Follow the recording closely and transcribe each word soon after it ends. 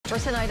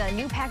First tonight, a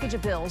new package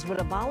of bills would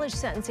abolish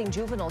sentencing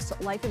juveniles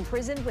to life in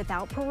prison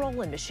without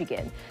parole in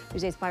Michigan.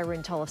 News 8's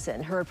Byron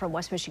Tullifson heard from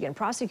West Michigan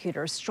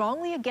prosecutors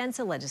strongly against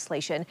the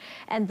legislation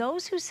and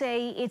those who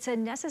say it's a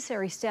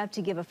necessary step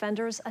to give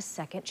offenders a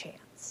second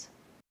chance.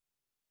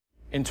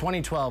 In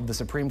 2012, the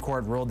Supreme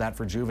Court ruled that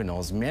for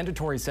juveniles,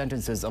 mandatory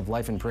sentences of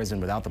life in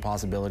prison without the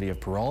possibility of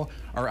parole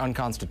are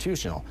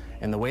unconstitutional.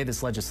 And the way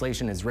this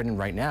legislation is written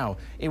right now,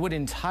 it would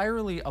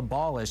entirely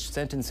abolish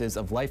sentences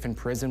of life in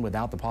prison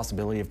without the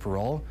possibility of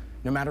parole,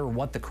 no matter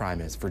what the crime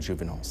is for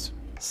juveniles.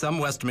 Some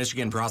West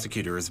Michigan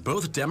prosecutors,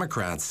 both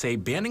Democrats, say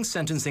banning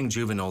sentencing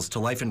juveniles to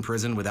life in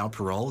prison without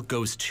parole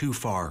goes too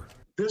far.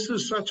 This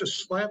is such a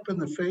slap in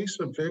the face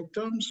of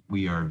victims.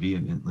 We are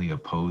vehemently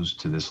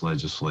opposed to this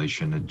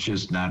legislation. It's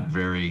just not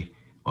very,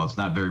 well, it's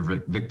not very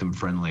victim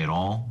friendly at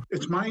all.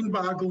 It's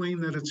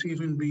mind-boggling that it's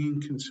even being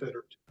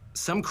considered.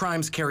 Some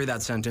crimes carry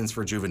that sentence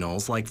for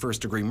juveniles, like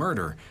first-degree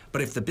murder.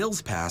 But if the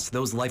bills pass,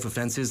 those life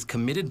offenses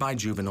committed by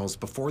juveniles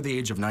before the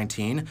age of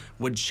 19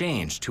 would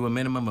change to a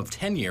minimum of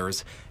 10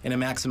 years and a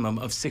maximum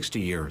of 60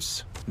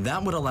 years.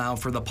 That would allow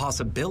for the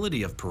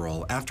possibility of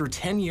parole after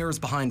 10 years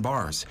behind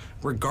bars,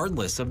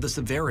 regardless of the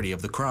severity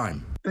of the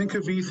crime. Think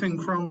of Ethan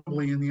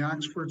Crumbley in the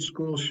Oxford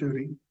school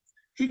shooting.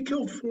 He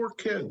killed 4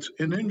 kids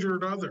and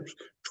injured others,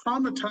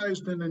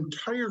 traumatized an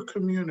entire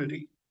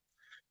community.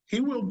 He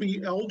will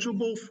be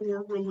eligible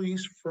for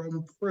release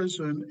from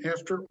prison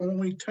after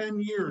only 10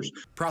 years.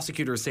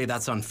 Prosecutors say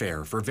that's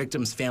unfair for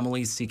victims'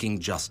 families seeking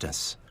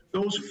justice.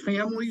 Those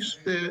families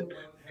that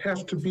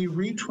have to be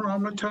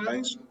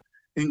re-traumatized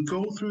and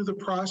go through the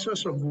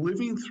process of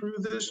living through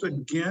this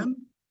again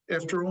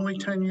after only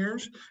 10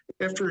 years,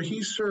 after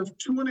he served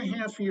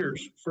 2.5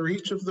 years for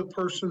each of the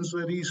persons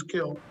that he's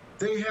killed,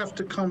 they have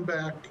to come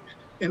back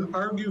and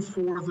argue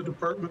for the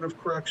Department of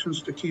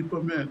Corrections to keep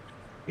him in.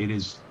 It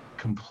is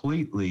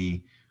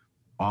completely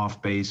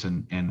off base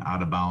and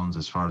out of bounds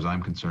as far as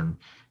I'm concerned,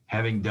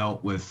 having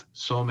dealt with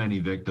so many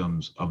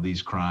victims of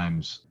these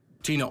crimes.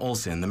 Tina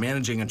Olson, the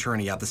managing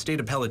attorney at the State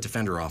Appellate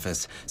Defender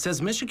Office,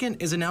 says Michigan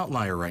is an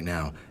outlier right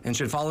now and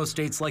should follow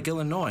states like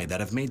Illinois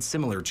that have made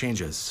similar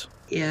changes.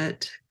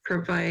 It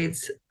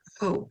provides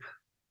hope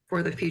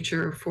for the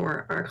future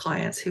for our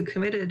clients who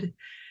committed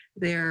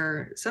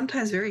their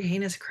sometimes very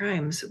heinous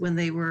crimes when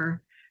they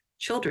were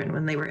children,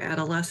 when they were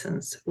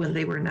adolescents, when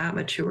they were not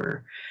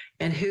mature,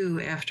 and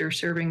who, after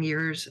serving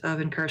years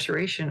of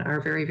incarceration, are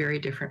very, very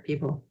different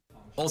people.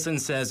 Olson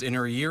says in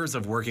her years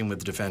of working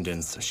with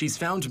defendants, she's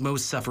found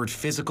most suffered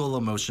physical,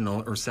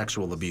 emotional, or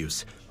sexual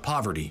abuse,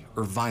 poverty,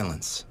 or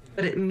violence.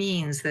 But it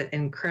means that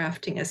in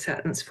crafting a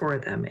sentence for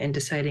them and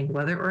deciding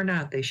whether or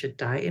not they should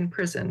die in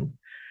prison,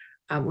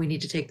 we need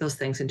to take those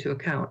things into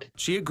account.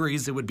 She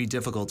agrees it would be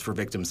difficult for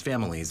victims'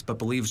 families, but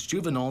believes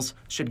juveniles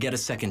should get a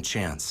second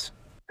chance.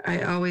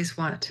 I always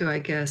want to, I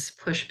guess,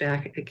 push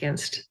back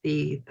against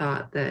the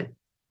thought that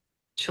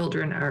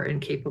children are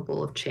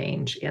incapable of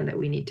change and that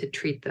we need to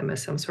treat them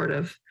as some sort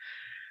of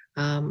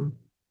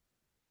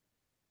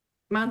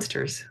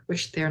monsters,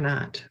 which they're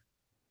not.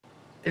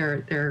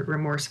 They're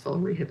remorseful,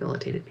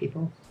 rehabilitated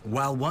people.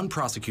 While one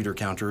prosecutor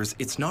counters,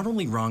 it's not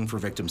only wrong for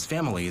victims'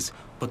 families,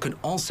 but could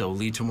also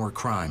lead to more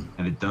crime.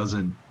 And it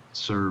doesn't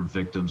serve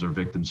victims or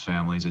victims'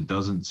 families. It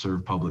doesn't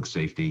serve public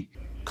safety.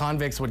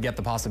 Convicts would get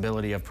the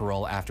possibility of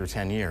parole after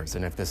 10 years,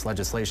 and if this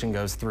legislation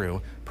goes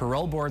through,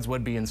 parole boards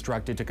would be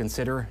instructed to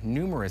consider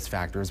numerous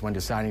factors when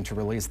deciding to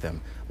release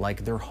them,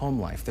 like their home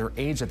life, their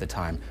age at the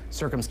time,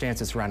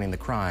 circumstances surrounding the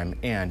crime,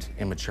 and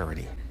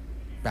immaturity.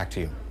 Back to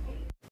you.